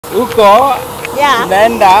Huko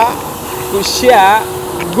tunaenda kushare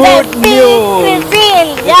good news.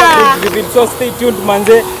 So stay tuned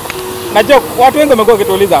manze. Najua watu wengi wamekuwa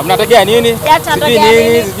wakituuliza mnategea nini? Sijui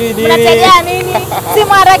nini? Mnategea nini?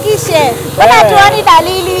 Simharakishe. Kuna tuoni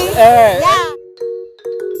dalili.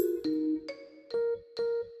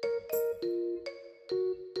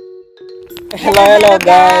 Hello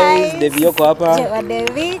guys, Devi yoko hapa.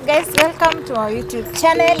 Devi, guys, welcome to our YouTube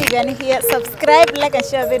channel. If you are here, subscribe, like and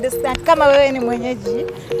share videos. Kama wewe ni mwenyeji,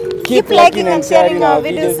 keep liking and sharing our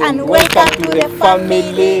videos and welcome to the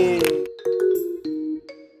family.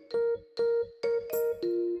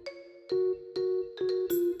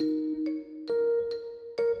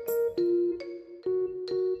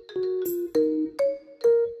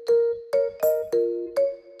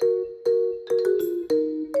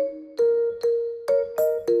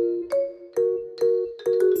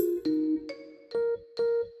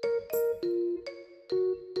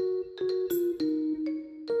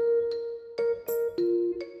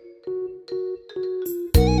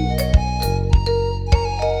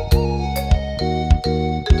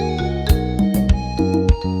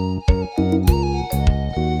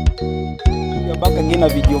 Gina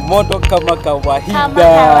video moto kama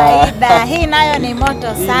kawaida. Hii nayo ni moto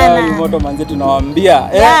sana. Hii moto manze tunawaambia.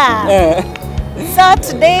 So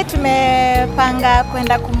today tumepanga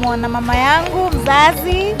kwenda kumuona mama yangu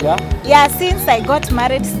mzazi. Since I got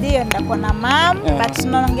married ndio ndakuwa na mom, but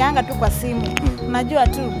tunaongeanga tu kwa simu. Unajua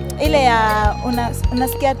tu ile ya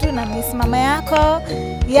unasikia tu na miss mama yako.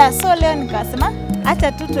 So leo nikasema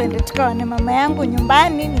acha tu tuende tukaone mama yangu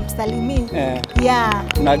nyumbani nimsalimie.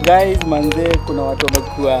 Na guys manze kuna watu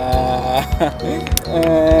wamekuwa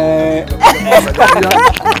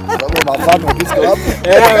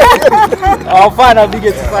fan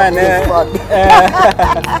biggest fan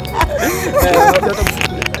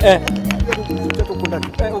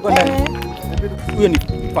huyo ni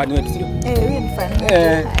fan wetu sio? Huyo ni fan.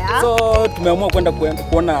 So tumeamua kwenda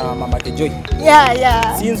kuona mama Joy.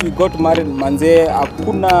 Since we got married manze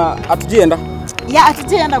hakuna hatujienda.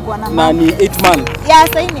 Hatujienda kuona mama. Na ni 8 months.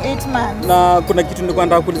 Sasa ni 8 months. Na kuna kitu nilikuwa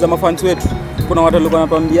nataka kuuliza mafans wetu. Kuna watu walikuwa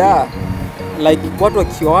wanatuambia like watu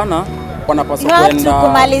wakioana wanapaswa kwenda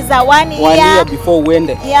kumaliza 1 year before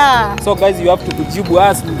uende. So guys you have to kujibu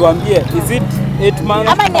us mtuambie is it 8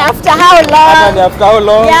 months? Ama ni after how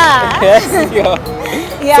long?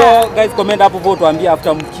 So guys comment hapo vote tuambie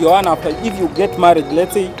after mkioana if you get married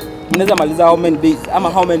let's say mnaweza maliza how many days ama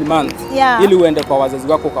how many months ili uende kwa wazazi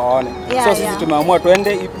wako kawaone. So sisi tumeamua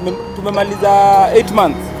tuende tumemaliza 8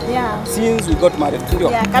 months. Since we got married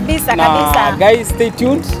ndio. Kabisa. Guys stay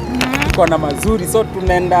tuned. Tuko na mazuri so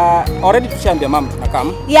tunaenda already tushaambia mama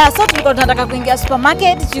tunakam. So tulikuwa tunataka kuingia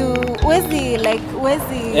supermarket juu wezi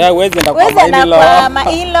enda kwa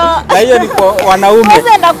mailo. Na hiyo ni kwa wanaume. Wezi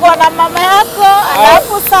enda kuona mama yako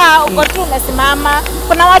alafu saa uko tu umesimama.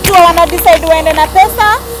 Kuna watu wana decide waende na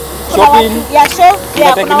pesa. Shopping.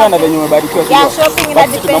 Kuna na venye umebarikiwa sio? Shopping ina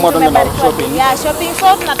depend umebarikiwa. Shopping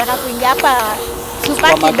so tunataka kuingia hapa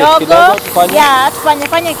super kidogo.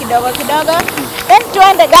 Tufanye kidogo. Then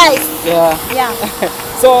tuende guys.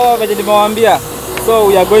 So venye nimewaambia so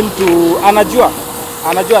we are going to anajua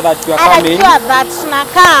that you are coming. Anajua that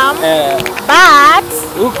tunakam.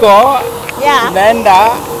 But huko tunaenda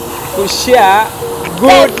kushare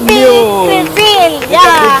good news.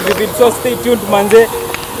 So stay tuned manze.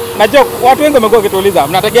 Najua watu wengi wamekuwa wakituuliza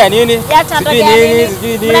mnategea nini? Sijui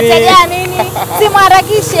nini? Mnategea nini?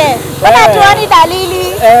 Simharakishe. Kuna tuoni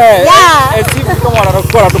dalili. Sifu kama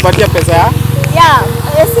wanatupatia pesa ya?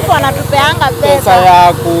 Sifu wanatupeanga pesa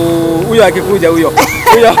ya huyo akikuja huyo.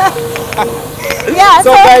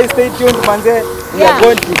 So guys stay tuned manze. We are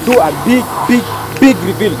going to do a big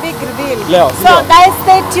reveal. Leo. So guys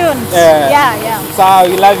stay tuned. So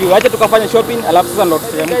we love you. Acha tukafanya shopping alafu sasa ndo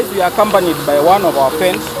tutasema. Guys we are accompanied by one of our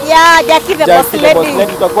friends. Jackie the boss lady.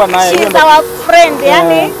 Tutakuwa naye. She's our friend.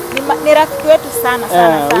 Yani ni rafiki wetu sana.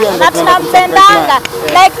 Na tunampendanga.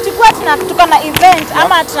 Like tuko na event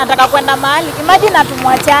ama tunataka kwenda mahali. Imagine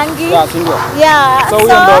atumwachangi. So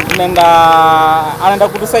huyo ndo tunaenda anaenda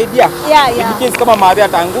kutusaidia. In case kama Maadhi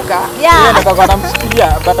ataanguka, yeye ndo atakuwa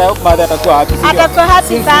anamshikilia, but I hope Maadhi atakuwa happy. Atakuwa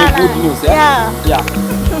happy sana. Good news,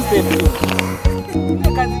 Stay tuned.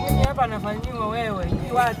 Kazi mimi hapa nafanyiwa wewe,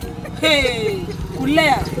 ni watu.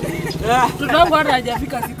 Kulea. Mtoto wangu hata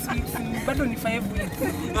hajafika 6 weeks, bado ni 5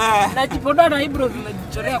 weeks. Najipodoa na eyebrows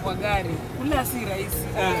najichorea kwa gari. Kulea si rahisi.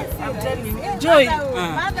 I'm telling you. Joy.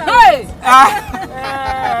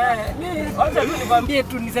 Wacha tu nikwambie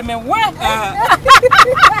tu niseme we.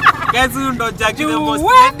 Guys ndo Jackie the boss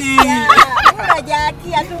lady.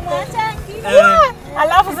 Jackie atumwachangi.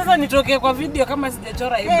 Alafu sasa nitoke kwa video kama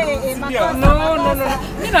sijachora eyebrows. No.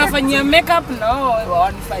 Mimi nafanyia makeup no,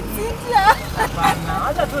 wanifanyia. Hapana,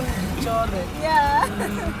 acha tu nichore. Yeah.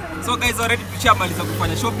 So guys, already tushamaliza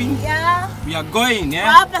kufanya shopping. Yeah. We are going,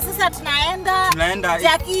 Hapa sasa tunaenda.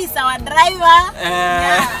 Jackie is our driver.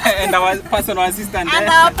 And our personal assistant. And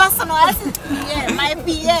our personal assistant. Yeah, my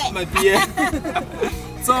PA. My PA.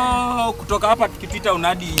 So kutoka hapa tukipita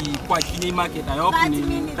unadi kwa Kinyei Market, I hope ni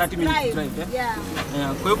 30 minutes drive. Yeah.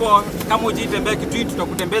 Kwa hivyo kama ujitembea Kitui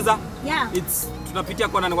tutakutembeza. Yeah. Tunapitia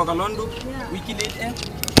kwa nani kwa Kalondu. Yeah. Wiki lele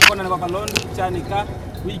kwa nani kwa Kalondu, Chanika,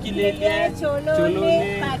 wiki lele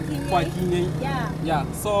Cholone kwa Kinyei. Yeah.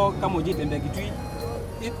 So kama ujitembea Kitui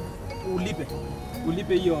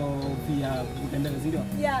ulipe hiyo pia kutembeza, ndio?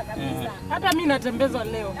 Yeah, kabisa. Hata mimi natembezwa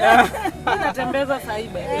leo. Mimi natembeza sasa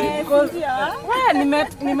hivi. Because wewe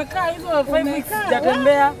nimekaa hizo 5 weeks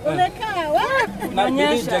sijatembea. Umekaa wapi? Na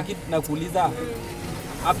mimi Jackie nakuuliza,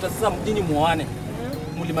 after sasa mjini muone.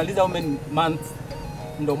 Mlimaliza how many months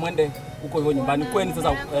ndo mwende huko hivyo nyumbani kwenu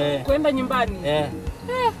sasa? Kwenda nyumbani?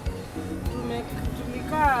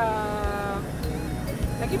 Tumekaa.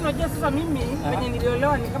 Lakini unajua sasa mimi kwenye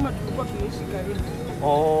niliolewa ni kama tulikuwa tunaishi karibu.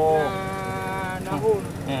 Na home.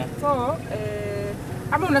 So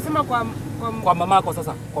ama unasema kwa mamako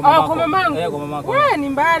sasa? Kwa mamangu. Kwa mamako. Wewe ni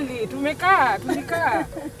mbali. Tulikaa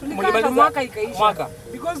mwaka ikaisha.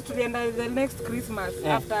 Because tulienda the next Christmas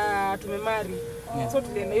after tumemarry. So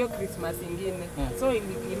tulienda hiyo Christmas nyingine. So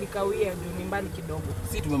ilikawia juu ni mbali kidogo.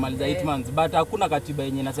 Si tumemaliza 8 months but hakuna katiba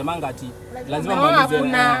yenye inasemanga ati lazima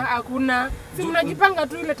malize. Hakuna. Si mnajipanga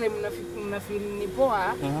tu ile time mnafeel ni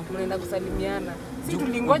poa, mnaenda kusalimiana. Si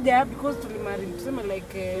tulingoja because tulimarry tuseme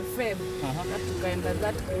like Feb na tukaenda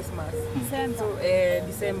that Christmas. So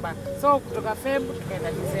December. So kutoka Feb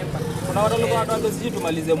tukaenda December. Kuna watu walikuwa wanatuambia sisi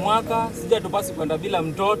tumalize mwaka, sija tupasi kwenda bila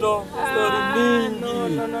mtoto. Story mingi.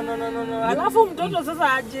 No. Alafu mtoto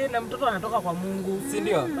sasa aje na mtoto anatoka kwa Mungu. Si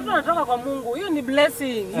ndio? Mtoto anatoka kwa Mungu. Hiyo ni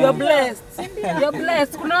blessing. You are blessed. You are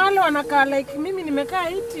blessed. Kuna wale wanakaa like mimi nimekaa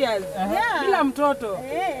 8 years bila mtoto.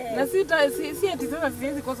 Na si eti sasa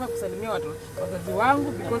siwezi kosa kusalimia wazazi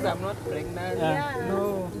wangu because I'm not pregnant.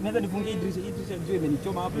 No. Naweza nifungie dirisha juu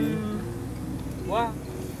imenichoma hapo.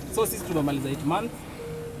 So sisi tumemaliza 8 months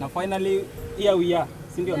na finally here we are.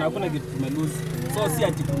 Si ndio? Na hakuna kitu tumelose. So si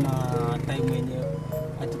ati kuna time yenye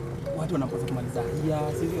ati watu wanapaswa kumaliza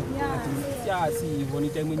si ndio? Ati si hivyo, ni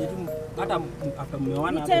time yenye tu hata after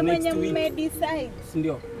mmeoana the next week. Si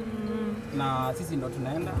ndio? Na sisi ndo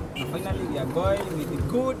tunaenda na finally we are going with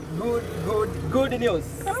good news.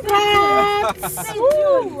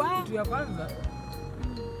 Kitu ya kwanza,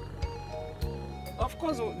 of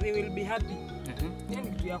course they will be happy. Yani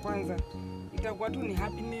kitu ya kwanza itakuwa tu ni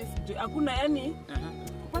happiness. Hakuna yani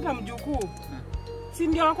kupata mjukuu. Si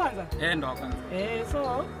ndio wa kwanza? Ndio wa kwanza.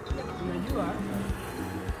 So tunajua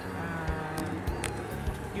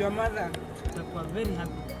your mother itakuwa very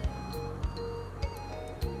happy.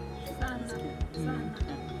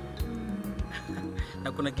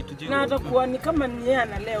 Na kuna kitu jingine. Na atakuwa ni kama ni yeye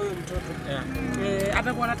analea huyo mtoto.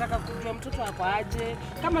 Atakuwa anataka kujua mtoto wako aje.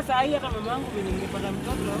 Kama saa hii hata mamangu mimi nimepata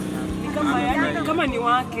mtoto ni kama yani kama ni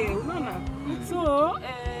wake, unaona? So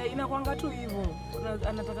inakuanga tu hivyo.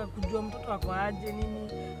 Anataka kujua mtoto wako aje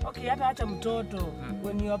nini. Okay, hata acha mtoto.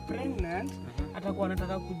 When you are pregnant, atakuwa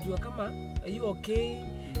anataka kujua kama are you okay?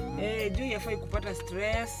 Juu yafai kupata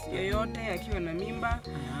stress yoyote akiwa na mimba.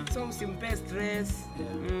 So usimpe stress.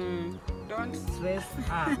 Don't stress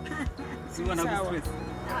her. Si wana stress.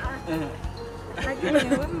 Lakini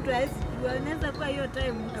mtu anaweza kwa hiyo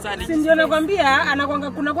time. Si ndio nakwambia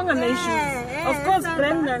anakwanga kuna kwanga na issue. Of course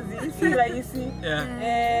pregnancy si rahisi.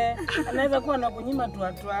 Anaweza kuwa anakunyima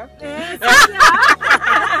tuatwa.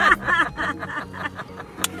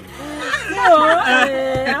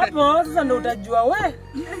 Hapo sasa ndo utajua we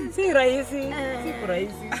si rahisi, si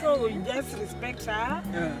rahisi. So we just respect her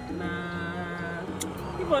na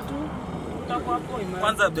hivyo tu utakuwa hapo imani.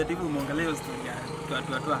 Kwanza betivu umeongelea hiyo story ya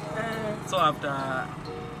tuatwa. So after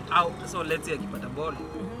so let's say akipata ball.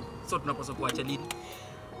 So tunapaswa kuacha lini?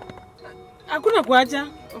 Hakuna kuacha,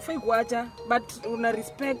 ufai kuacha, but una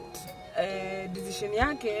respect decision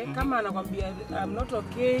yake. Kama anakwambia I'm not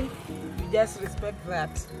okay, you just respect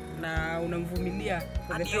that na unamvumilia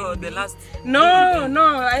for the last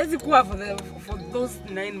no haizi kuwa for those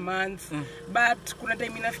 9 months. But kuna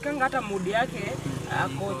time inafikanga hata mood yake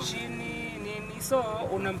ako chini nini, so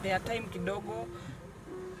unampea time kidogo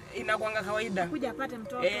inakuanga kawaida. Kuja apate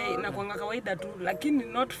mtoto. Inakuanga kawaida tu, lakini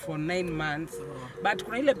not for 9 months. But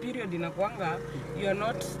kuna ile period inakuanga you are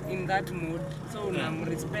not in that mood. So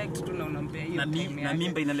unamrespect tu na unampea hiyo time. Na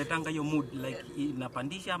mimba inaletanga hiyo mood like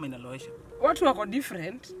inapandisha ama inalowesha? Watu wako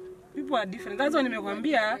different. People are different. That's why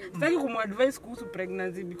nimekwambia sitaki kumadvise kuhusu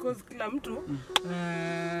pregnancy because kila mtu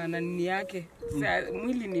na nini yake.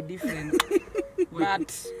 Mwili ni different.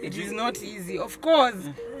 But it is not easy. Of course,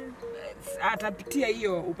 atapitia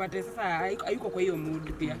hiyo upate sasa hayuko kwa hiyo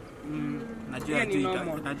mood pia. Najua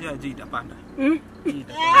juu itapanda.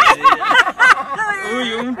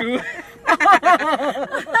 Huyu mtu.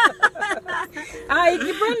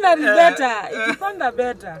 Ikipanda ni better. Ikipanda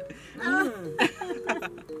better.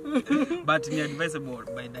 But ni advisable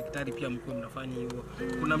by daktari pia mkuu mnafanya hivyo.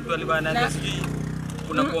 Kuna mtu alibana sijui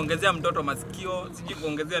kuna kuongezea mtoto masikio, sijui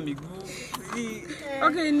kuongezea miguu.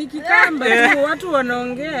 Okay, ni kikamba tu watu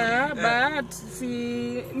wanaongea but si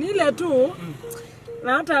ni ile tu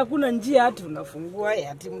na hata hakuna njia ati unafungua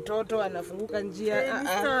ati mtoto anafunguka njia.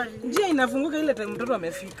 Njia inafunguka ile time mtoto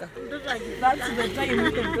amefika. That's the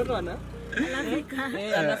time mtoto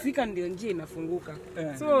anafika ndio njia inafunguka.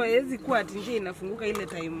 So haiwezi kuwa ati njia inafunguka ile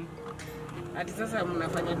time ati sasa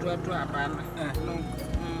mnafanya tu hapana. No.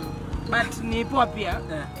 But ni poa pia.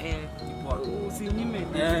 Usinyime.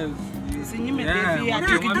 Usinyime baby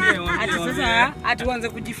ati sasa ati uanze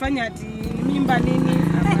kujifanya ati mimba nini.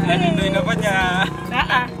 Ndio inafanya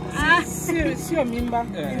sio mimba.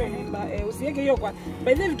 Sio mimba. Usiweke hiyo kwa.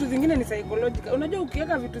 By the way vitu zingine ni psychological. Unajua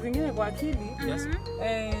ukiweka vitu zingine kwa akili,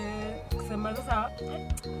 kusema sasa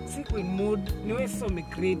siku in mood, ni wewe sasa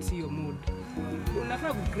umecreate hiyo mood.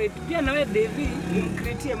 Unafaa kucreate pia na wewe Devi,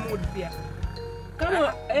 umcreate mood pia.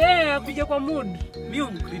 Kama apige kwa mood. Mimi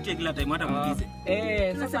umcreate kila time hata muulize.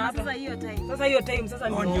 Sasa hiyo time. Sasa hiyo time sasa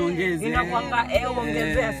niongeze. Inakwamba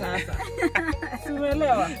ongezea sasa.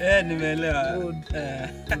 Umeelewa? Nimeelewa. Good.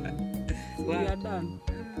 We are done.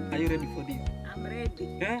 Are you ready for this? I'm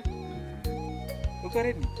ready. Uko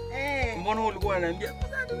ready? Mbona ulikuwa unaniambia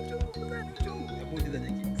kuzaa uchungu? Muuliza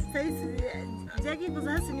Jackie. Sasa Jackie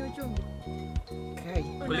kuzaa ni uchungu.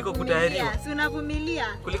 Kuliko kutahiriwa. Si unavumilia.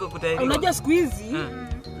 Kuliko kutahiriwa. Unajua siku hizi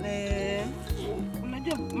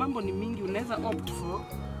unajua mambo ni mingi, unaweza opt for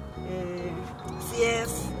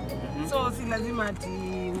CS. So si lazima ati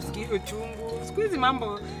usikie uchungu. Siku hizi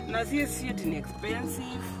mambo na CS ni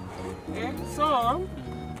expensive. So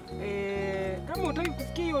kama utaki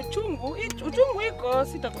kusikia uchungu iko,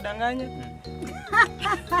 sitakudanganya.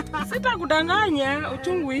 Sitakudanganya,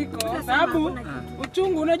 uchungu iko. Sababu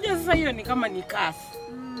uchungu unajua sasa hiyo ni kama ni kasi.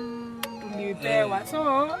 Tulipewa.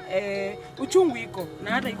 So uchungu iko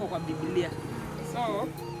na hata iko kwa Biblia. So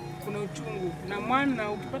kuna uchungu na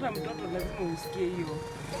mwana ukipata mtoto lazima usikie hiyo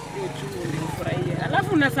uchungu ndio ufurahie.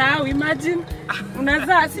 Alafu unasahau, imagine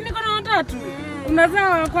unazaa, si niko na watatu. Unazaa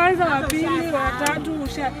wa kwanza, wa pili, wa tatu,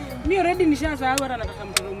 mimi already nishasahau hata nataka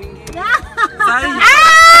mtoto mwingine. Sahi.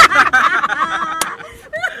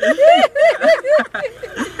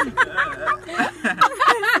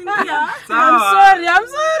 I'm sorry.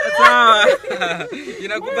 Sawa.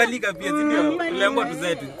 Inakubalika pia, si ndio? Tuliambiwa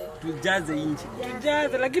tujaze inchi.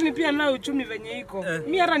 Tujaze, lakini pia na uchumi venye iko.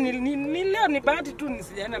 Mimi hata ni leo ni bahati tu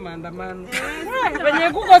nisijaenda maandamano. Venye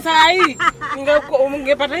kuko saa hii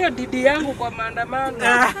ungepata hiyo didi yangu kwa maandamano.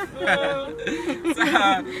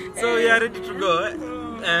 So we are ready to go.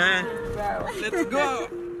 Let's go.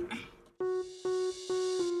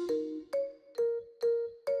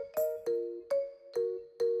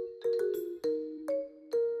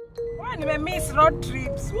 Nimemiss road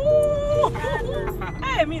trips.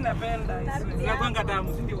 Mimi napenda hizo. Nakwanga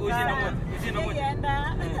tamu, si ndio?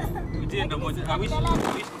 Ujienda moja. Awishi.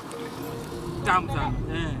 Tamu sana.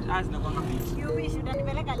 Nakwanga fit. You wish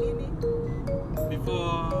utanipeleka lini?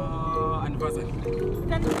 Before anniversary.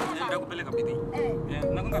 Nitakupeleka piti.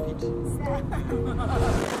 Nakwanga fit.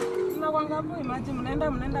 Nakwanga hapo, imagine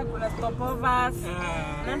mnaenda kuna stopovers.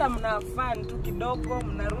 Mnaenda mna fun tu kidogo,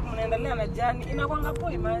 mnaendelea na jani. Inakwanga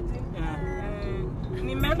hapo, imagine.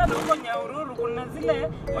 Nimeenda huko Nyahururu, kuna zile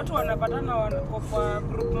watu wanapatana kwa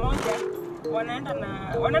group moja,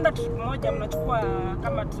 wanaenda trip moja, mnachukua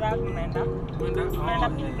kama truck mnaenda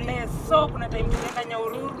place. So kuna time tunaenda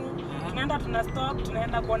Nyahururu, tunaenda tuna stop,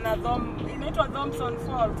 tunaenda kuona inaitwa Thompson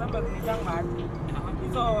Falls, sababu ni jangwa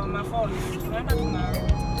hizo mafalls. Tunaenda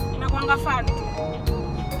inakuanga fun.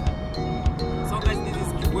 So guys, this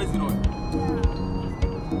is Kibwezi Road.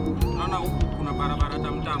 Naona huku kuna barabara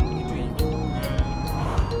tamtamu kitu hivi.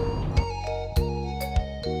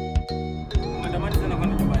 Unatamani sana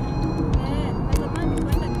kwenda nyumbani? Natamani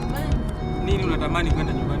kwenda nyumbani. Nini unatamani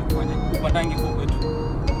kwenda nyumbani kufanya? Upatangi kwa kwetu.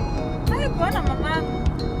 Kuona mamangu.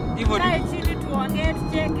 Hivyo tukae chini tuongee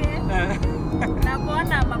tucheke. Na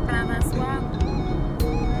kuona mabrothers wangu.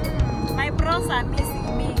 My bros are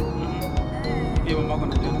missing me. Hiyo mamako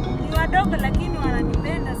na jana. Ni wadogo lakini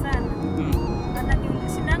wananipenda sana.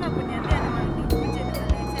 Wananiulishindanga kuniambia nikuje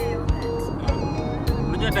niwaletee yogurt.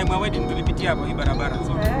 Unajua time ya wedding tulipitia hapo hii barabara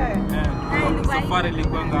zote. Safari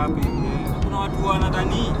ilikuwa ngapi? Kuna watu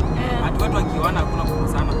wanadhani watu wakiona hakuna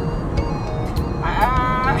sana.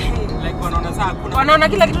 Like wanaona saa hakuna. Wanaona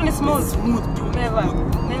kila kitu ni smooth tu. Never.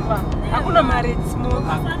 Hakuna marriage smooth.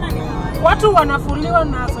 Watu wanafuliwa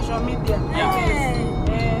na social media.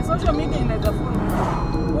 Social media inaweza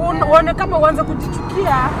fula. Uone kama uanze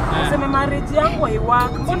kujichukia, useme marriage yangu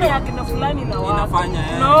haiwork. Mbona yake na fulani na work?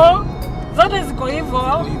 Inafanya No. Zote ziko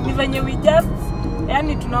hivyo, ni venye we just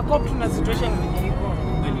yani tunacope tuna situation venye iko.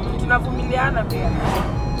 Tunavumiliana pia.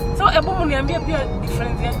 So hebu mniambie pia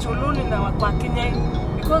difference ya Choloni na kwa Kenya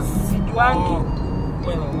because sijuangi.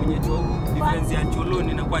 Wewe mwenye difference ya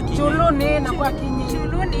Choloni na kwa Kenya. Choloni na kwa Kenya.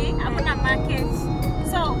 Choloni hakuna market.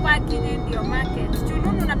 So kwa Kenya ndio market.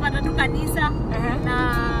 Choloni unapata tu kanisa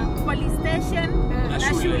na police station na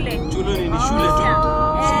shule. Choloni ni shule tu.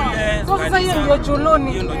 Shule. So sasa hiyo ndio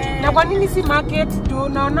Choloni. Na kwa nini si market tu?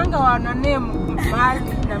 Naonanga wana name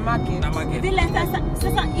mahali na market. Vile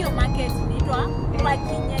sasa hiyo market inaitwa kwa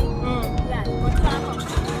Kenya. Yeah, watu hapo.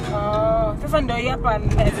 Sasa ndio hapa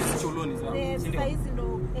Choloni sasa. Sasa hizi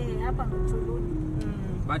ndio hapa ndo Choloni.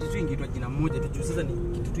 Bahati tu ingeitwa jina moja tu juu sasa ni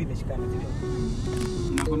kitu tu imeshikana vile.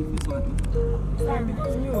 Na confuse watu.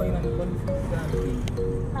 because mimi huwa inaniconfuse sana.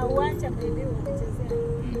 Na uacha baby unachezea.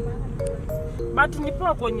 But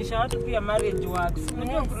nipo kuonyesha watu pia marriage works.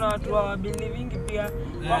 Unajua kuna watu wa believing pia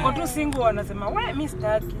wako tu single wanasema wewe mimi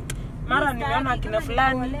sitaki. Mara nimeona akina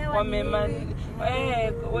fulani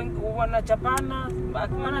wanachapana,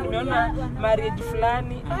 mara nimeona marriage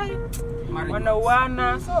fulani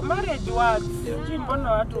wanauana. So marriage works. Sijui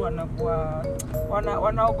mbona watu wanakuwa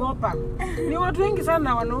wanaogopa. Ni watu wengi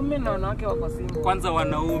sana wanaume na wanawake wako single. Kwanza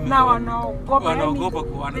wanaume na wanaogopa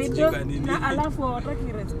kuanachika nini. Na alafu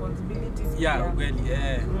hawataki responsibilities. Yeah, kweli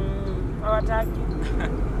hawataki.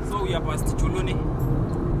 So we are past Choloni.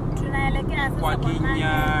 Tunaelekea sasa kwa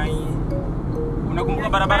Kenya. Unakumbuka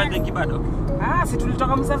barabara Denki bado? Si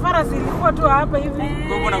tulitoka msafara zilikuwa tu hapa hivi.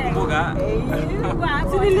 Kwa hivyo nakumbuka.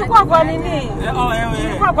 Si nilikuwa kwa nini?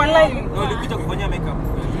 Nilikuwa kwa line. Ulikuja kufanya makeup.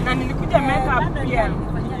 Na nilikuja makeup pia.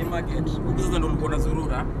 Kwenye market. Ukisasa ndio ulikuwa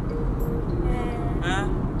unazurura.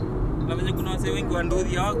 Na venye kuna wase wengi wa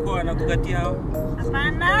ndudhi hawako wanakukatia hao.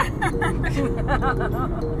 Hapana.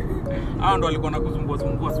 Hao ndio walikuwa nakusumbua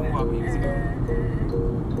hapo hivi.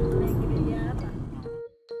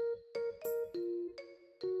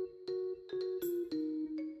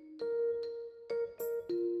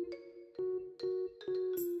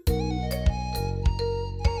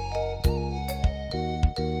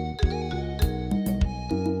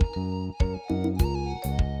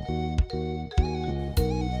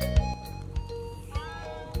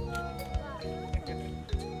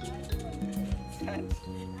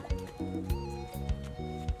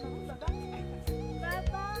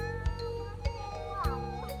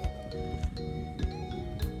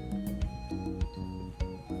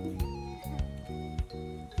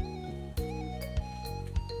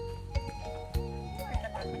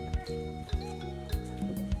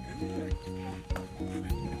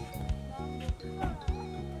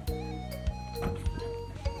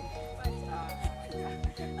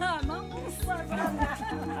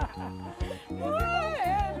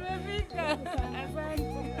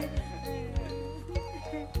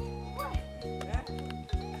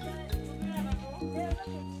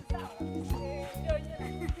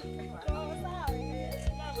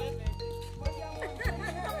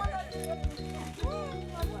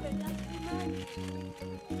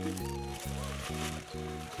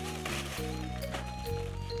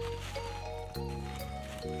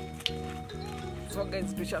 So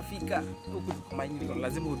guys, tushafika huku Maini,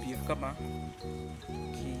 lazima ubehave kama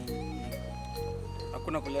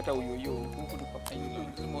hakuna kuleta uyoyo huku kwa Maini,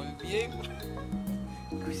 lazima ubehave.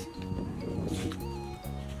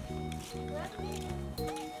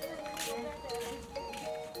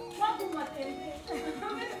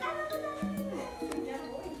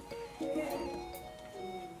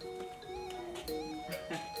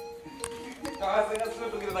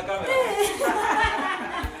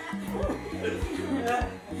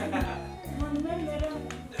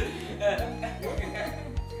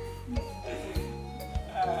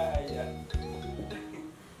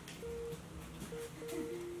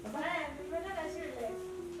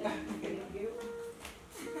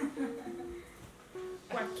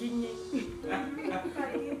 Kwa Kinyi.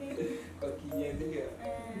 Kwa Kinyi ndio.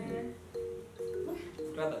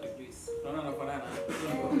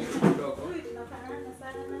 Huyu tunafanana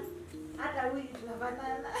sana. Hata huyu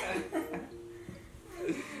tunafanana.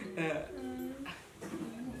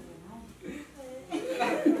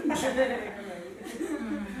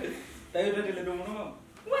 Tayo tadi le domo mama.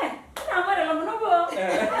 We, na mara la mnobo.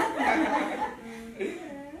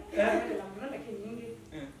 La mnobo lakini nyingi.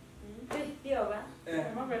 Ndio ba.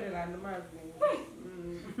 Mama ndio la mazi.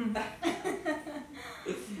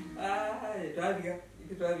 Tuaviga.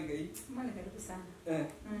 Itu tuaviga hii. Mbona karibu sana.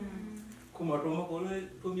 Kumatoma kolo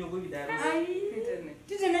tumio go bidara. Ai.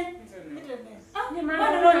 Titene. Ah, ni mama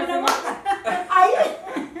ndio na mwaka. Ai.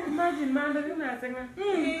 Imagine manda ni nasenga.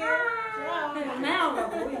 Na au kwa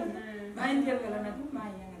huyu. Ndio kala na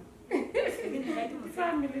kumaya.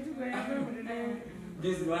 Family tu kwa family.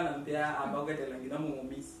 Jezi wana mpea abaga tela ngina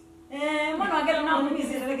mumisi. Mbona wagera na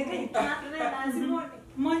mumisi lakini Na Simone.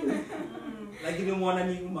 mmoja. Lakini muona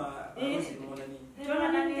ni kuma muona ni.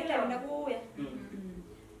 Tunaona nani leo ndakuya.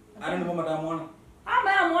 Ana ni mama tamuona.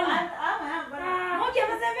 Ama amuona. Ama Moja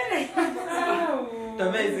mazembele.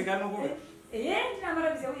 Tabe izikano kwa. Nina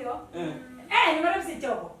marabisi huyo. Ni marabisi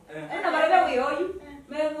choko. Nina marabisi huyo.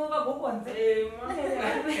 Memo ba gokonze.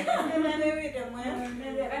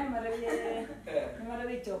 Kan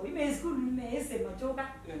marabisi choko. Ime school ese machoka.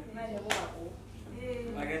 Nani kwa ko.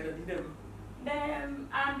 Magenda dide.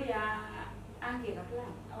 Ambia ange kapla.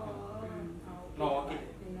 No, okay.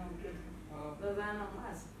 No, okay. Baba na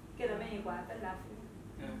mas. Kila mimi kwa alafu.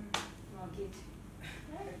 No, okay.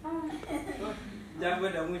 Jambo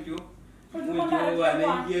da mwitu. Mwitu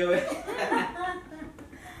anaingiwe.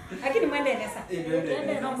 Lakini mwende nesa.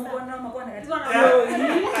 Ndio. Na mkona katika.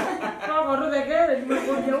 Kwa ndo dekere ni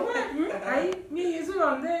mkoja wewe. Ai, mimi hizo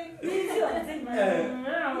onde.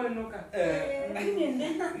 Nuka.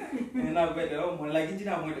 Na kwete omo lakini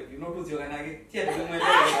jina mwete you know tuzio kanake. Tia ndio mwete.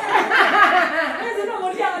 Ndio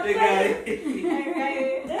moja Tegai.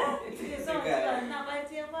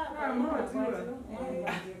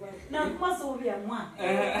 Na masovia mwa.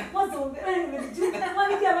 Masovia mwa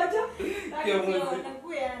vipi abacho?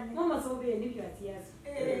 Mama sovia ni vya siasa.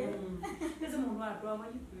 Hizo mundu atwa mwa.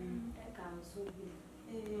 Kama sovia.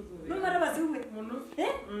 Mama raba siwe.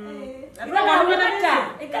 Atwa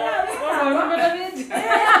mata. Ikala. Mama ndio.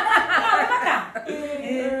 Mata.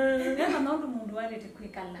 Ndio naona mundu wale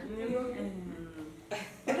tekwikala. Ndio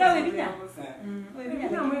wewe binya.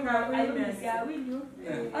 Ndio mwenga Winyu.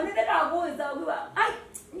 Anataka kuuza kwa. Ai,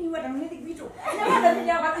 ni wata mwezi vitu. Na wata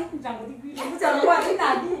ndio kwa kitango vitu. Mtango wa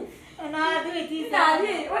nani? Na do it. Nani?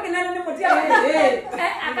 Wewe nani ni mtia wewe?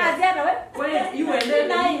 Akazi hata wewe. Wewe iwende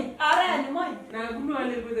Nai, ara ni moi. na kuno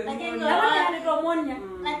wale kuze. Na wata ni domonya.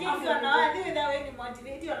 Lakini sio na wadi na wewe ni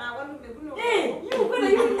motivate na wanu mekuno. Yu kuna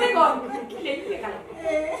yu ndego. Kile kala.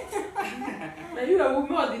 Na yule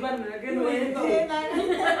umodi bana na keno wewe.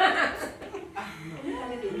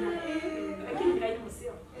 Lakini ndio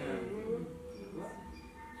msio.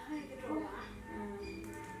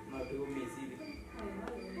 Mapigo misili.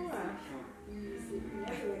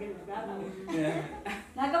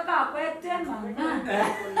 Na kaka kwete mama.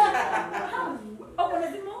 Hapo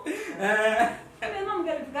lazima. Mama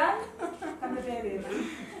mngelikana kama tebe.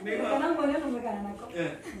 Kana ngone ngomekana nako.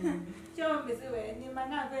 Chombe siwe ni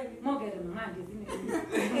manga kweli. Mogere mangande zine.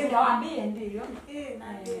 Ndio waambie ndio.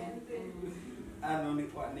 Na ndio. Ano ni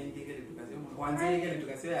kwa nenge kile tukasema. Kwanza kile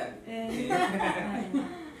tukasema yani.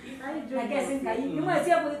 Na kesi ngai. Ni mwezi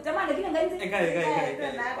hapo tamani kile ngai. Kai.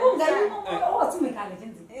 Ngai tumekale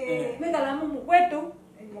jinsi. Mengala mumu kwetu.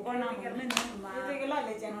 Mkona mkona Ndio kila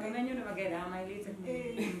lecha. Mkona nyundo magera ama ile.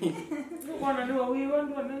 Bwana ndio wewe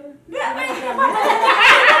ndio na.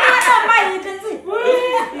 Mai jinsi.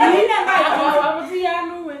 Ile ngai. Hapo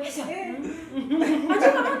tianu wewe.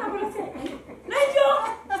 Acha kama na polisi. Ndio.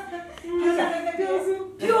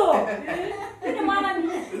 Yo. Ni maana ni.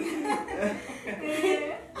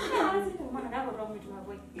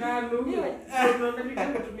 Galu. Ndio ndio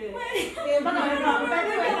nikutumie. Mpaka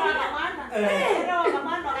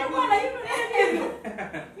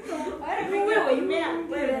wewe imea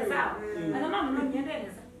wewe sawa. Ana mama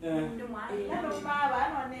mniendeleza. Ndio mwana. baba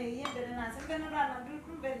anone yendele na sembene na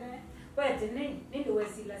ndukumbene. Kwete ndio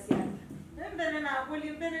wesila siana. Mbene na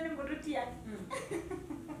kuli mbene ni mburutia.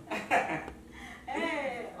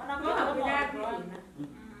 Onakuwa Kwa hapo.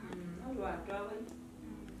 Ndio atwa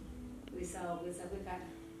wisawa kwekana.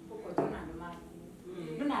 Huko tuna ndo mama.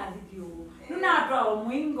 Nuna video. Nuna atwa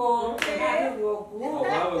mwingo. Ndio ku.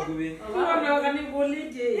 Baba kubi. Bwana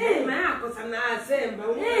wakanigolije. Mama yako sana asemba.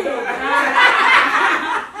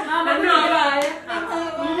 Mama Ndio baya.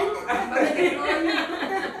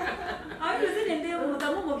 Hapo zile ndio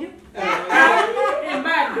mtamumo kipi?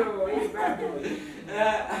 Bado.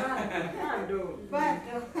 bado.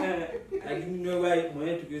 Lakini ndio wai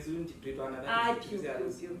mwe tukisunti tuitwana Ah,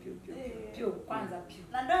 pio kwanza pio.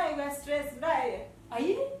 Na ndio iwe stress ndio.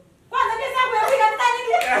 Ai? Kwanza kesa kuepika nani?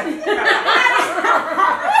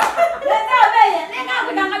 Leta wewe, nenda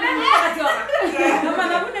kudanga mimi akatoka. Kama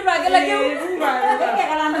nabude bagela kiu.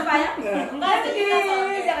 Ngala mbaya. Ngati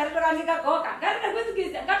kiza katoka nikakoka. Ngati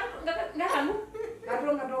kwezikiza ngati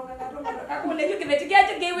ngatonga. Kakule yuki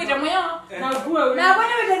vetikiaje kiwita moyo. Na kuwa Na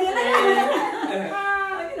bwana wewe ndio.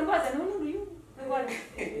 Lakini ngoja nunu yu. Ngoja.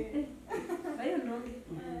 Ayo ndonge.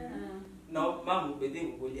 No, mamu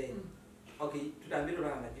bedingu kulia hivi. Okay, tutambilo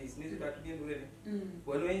na juice. Nizi tutatugie ndurene.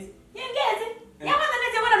 Bwana wewe. Yengeze. Yama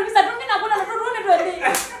ndio jamaa anabisa tungi na kuna turume tuende.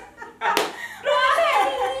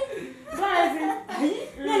 Basi.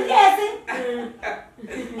 Yengeze.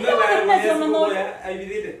 Ndio bwana mmoja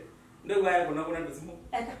aibilite. Ndio bwana kuna ndosimu.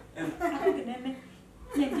 Eka. Akinene.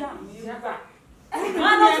 Nenja. Yaka.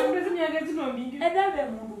 Ana ndio tunyage tuno mingi. Edabe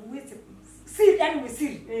mungu wese. Siri yani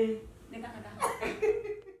wesiri. Nekanga.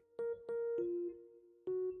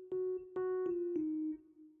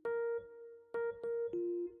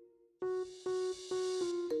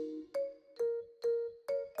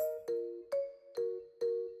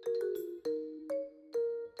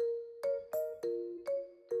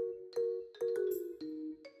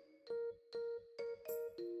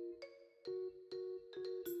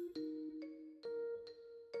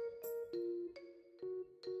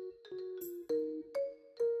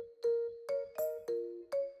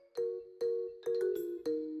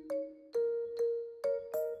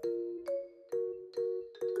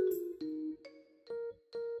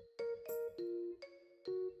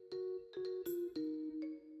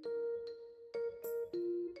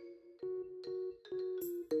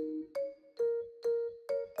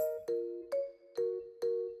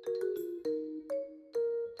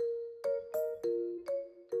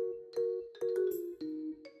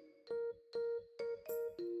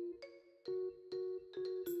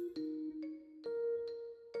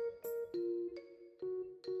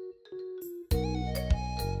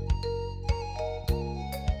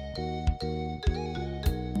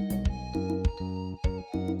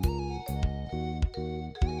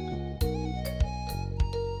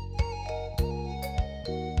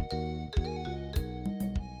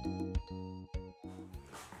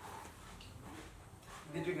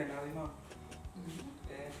 Vitu gani hapo?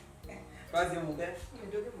 Kazi ya mbe.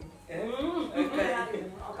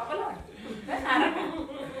 Okapala. Haraka.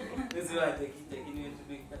 Nisi wa tekini wetu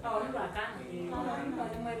big. Ndo akana.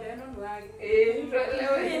 Mweleno ndo ake.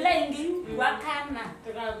 Leo Ile ingi wakana.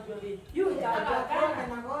 Yu akana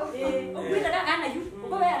na go. Ukwita kakana yu.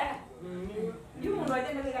 Uko haraka. Yu ndo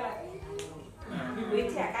aje mbele kala.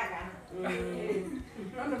 Weti akaka.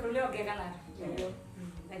 Ndo leo kekala.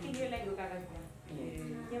 Lakini ile ndo kaka.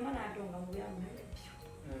 Nyama na atonga mbuya mwenye pio.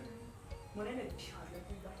 Mwenye pio.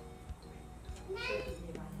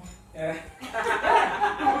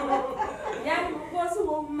 Yani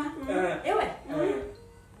mkosu woma. Ewe.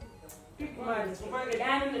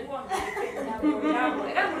 Yani ni kwa ngani.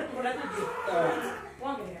 Kama kuna kitu.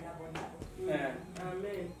 Wange na bona.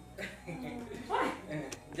 Amen.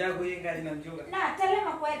 Jago yengali na njoga. Na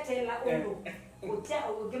telema kwetela undo.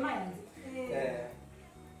 Uta ugema yanzi.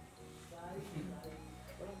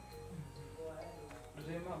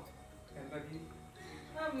 Rema. Kambagi.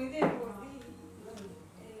 Mwide kwa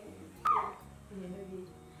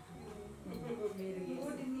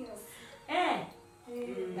good news.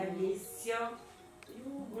 Nabisyo.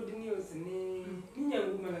 Good news ni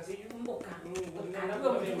ninyangu mana se Mboka.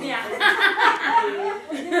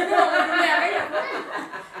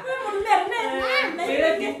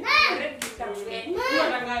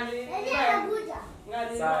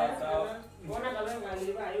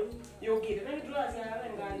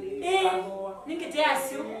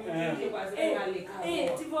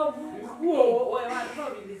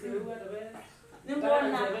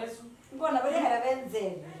 Ngona bale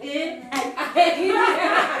harabenzeni.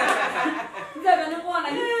 Nzabe nibona.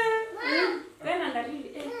 Wena ndalili.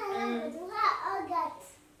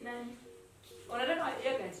 Nani? Unataka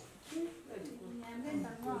yogurt?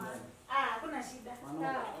 Kuna shida.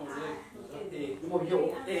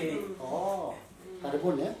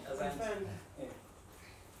 Karibuni. Asante.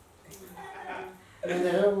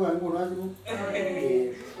 Ndio wangu wangu.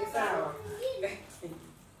 Sawa.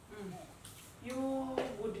 You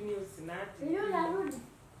good news nati. Yo narudi.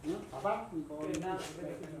 Hapa niko.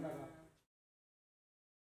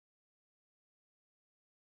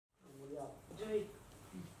 Joy.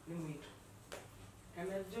 Ni mwito.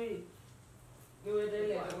 Kana Joy. Ni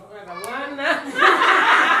wedele kama mwana.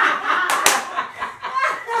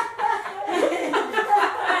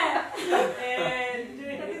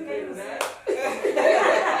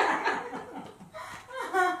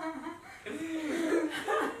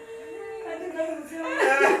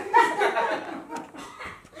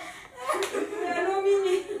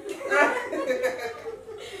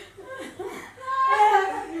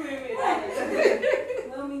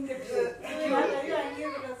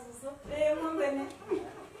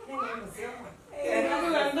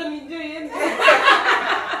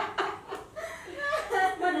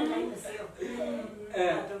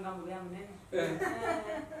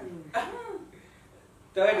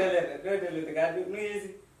 Toilet kan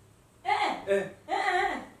nuisi.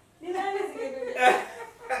 Ni nani sikete.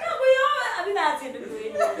 Aku yo abi na sini dulu.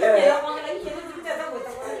 Ya mau lagi kita cerita buat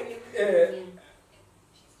apa lagi.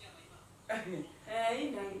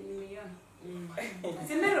 Ini ya.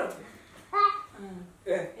 Senero.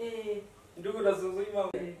 Ndugu na susu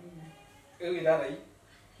ima. Widara hii.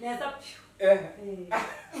 Neta.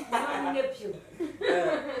 Mama ngepyo.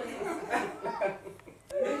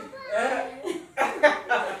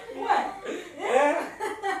 What?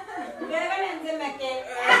 Ngeka nenze meke.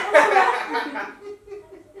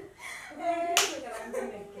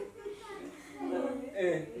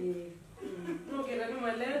 Nukira ni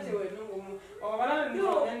malete we ngumu. Obara ni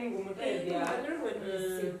nani ngumu tebya.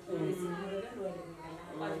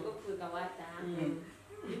 Walikuwa wata.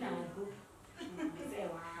 Ina nguvu.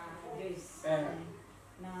 Sewa Joyce.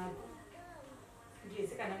 Na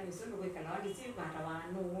Joyce kana ni sunu kwa kana wali si kwa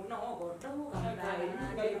tawanu no go to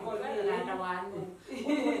kana tawanu.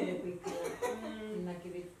 Na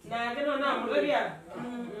kile. Na kino na murabia.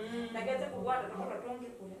 Na kaza kuwata na mara tonge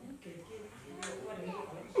kuna.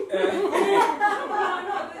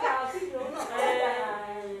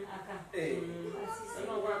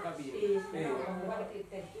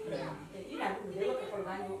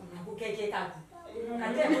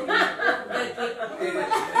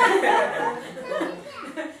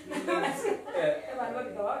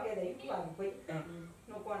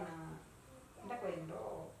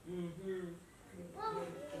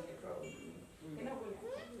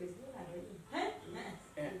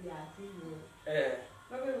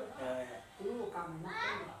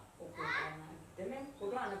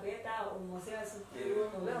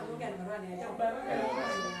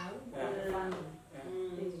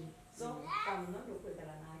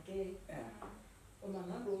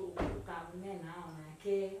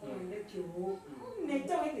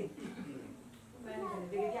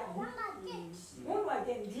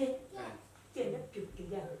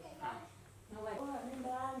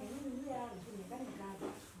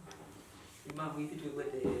 Mama hivi tu kwa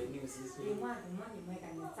news hizo. Ni mweka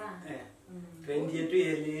kanisa. Trend yetu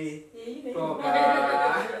ile toka.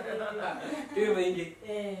 Tu wengi.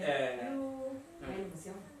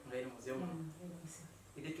 Ndio museo.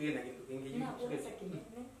 Ile tu ina kitu kingi juu.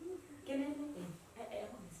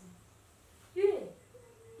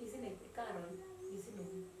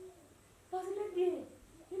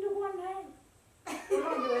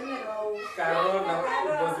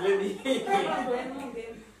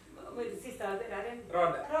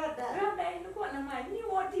 Roda ilikuwa na maji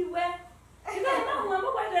wote we. Ndio na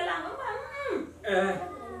mambo kwa dela mama.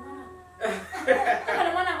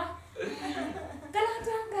 Kana mwana. Kana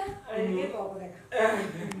tanga. Ndio kwa kwa.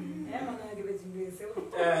 Mama ngebe zimbese.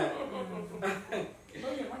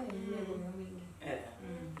 Ngoja mwana ni mingi.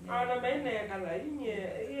 Ana maene kala inye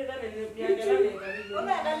ile dale ni biangela ni kali.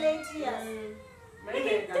 Una daleti ya.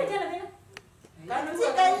 Maene kala. Kanu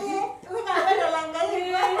sikanye, una bado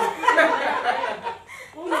langai.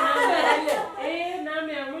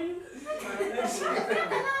 Nami ya mwenye.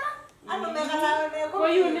 Ano megala ne ko. Kwa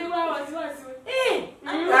hiyo ni wao wasiwasi.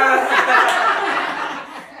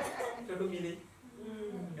 Todo mili.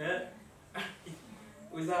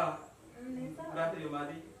 Uza. Rati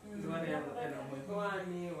yomadi. Zwane ya mwe.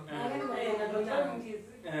 Wani.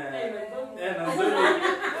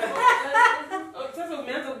 Sasa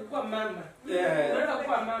umeanza kukua mama. Unaanza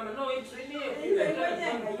kukua mama. No, it's really.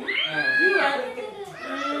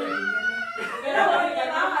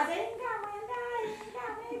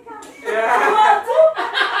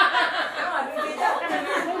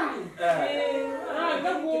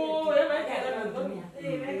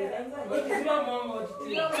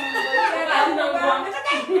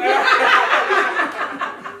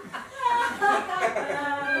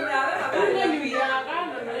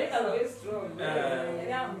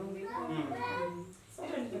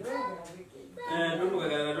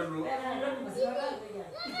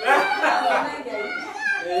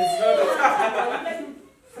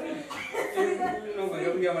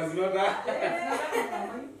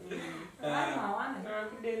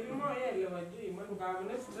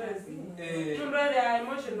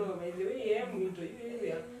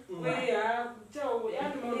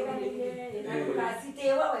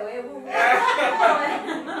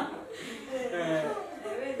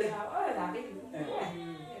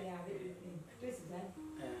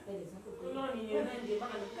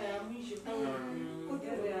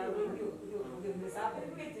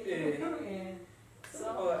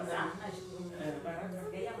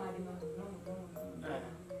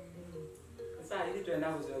 Sasa hizi tuenda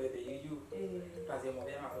kuzoea the you. Tuanze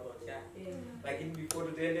mbele na kwa. Like lakini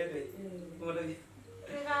before tuende ngoja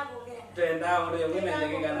Nikabuke. tuenda ngoja mimi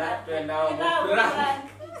najengana tuenda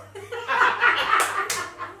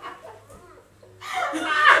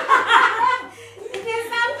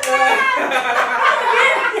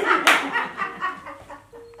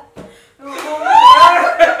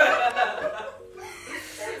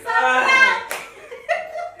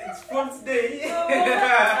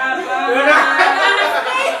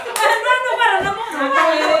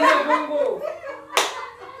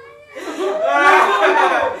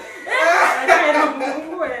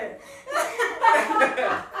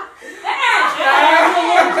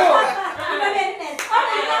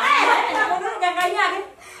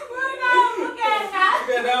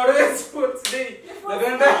It's Fool's Day.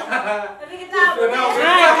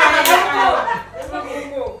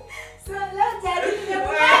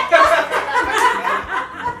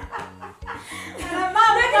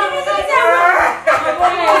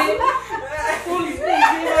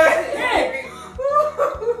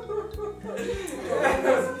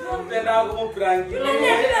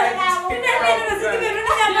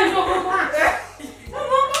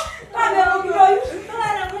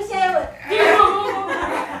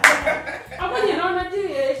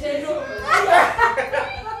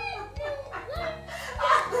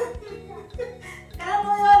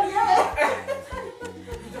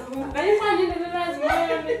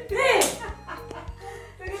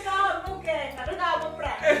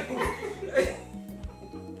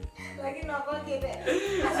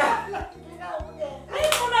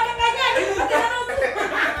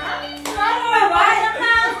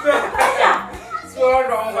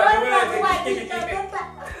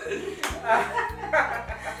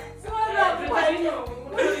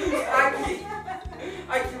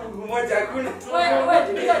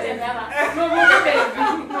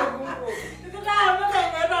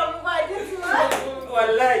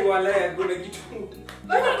 Wallahi kuna kitu.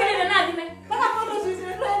 Wewe kelele nani me? Baka foto sisi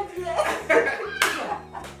friends.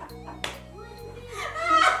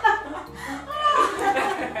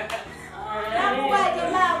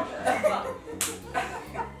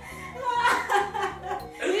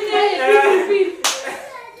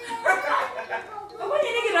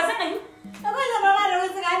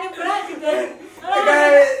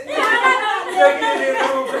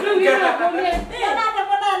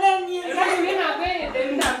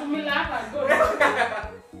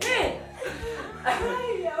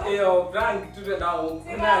 Yo, prank to the now.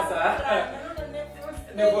 Nasa.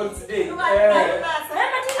 Fool's Day.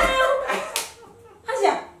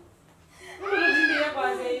 Asia.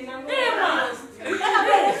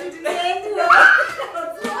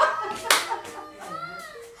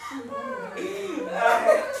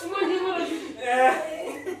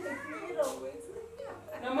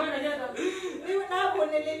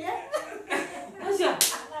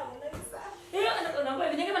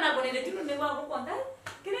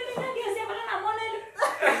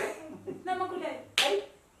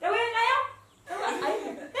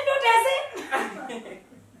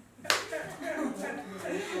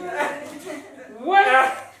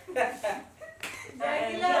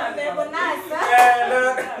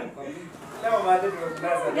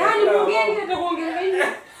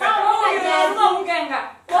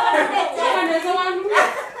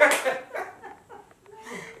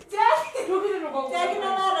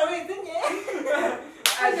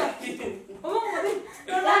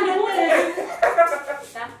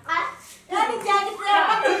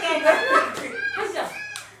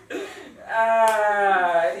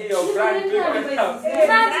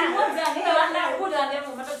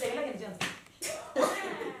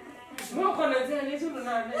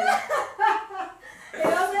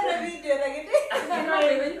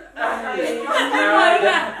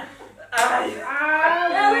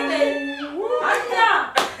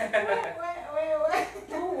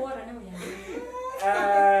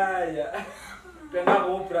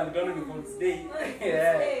 Fool's Day.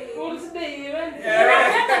 Fool's Day event.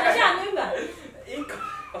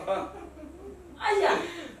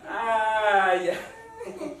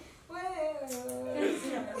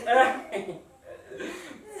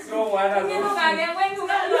 So wana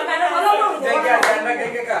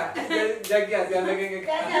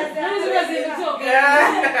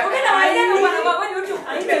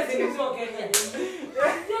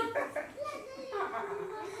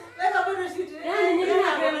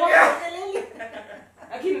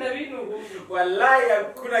wallahi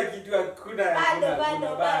hakuna kitu hakuna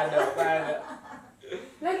bado.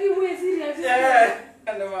 Lakini wewe serious?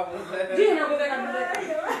 Ndio mama. Ndio nakutaka ndio.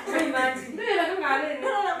 Wewe imagine. Ndio nakangale.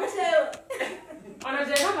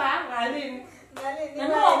 Anajeka ba ngalini. Na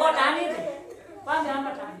ngo ngota nini? Kwanza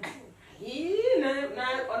hapa tani. Hii na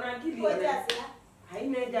ona akili.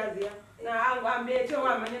 haina jazia na angwambie cho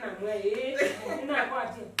wamanya na mwe ina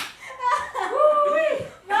kwati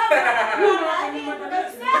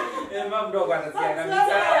mama mdogo anasikia kabisa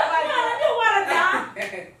ndio warata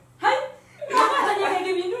hai kama tanyeke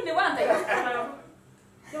kibindu ni wanda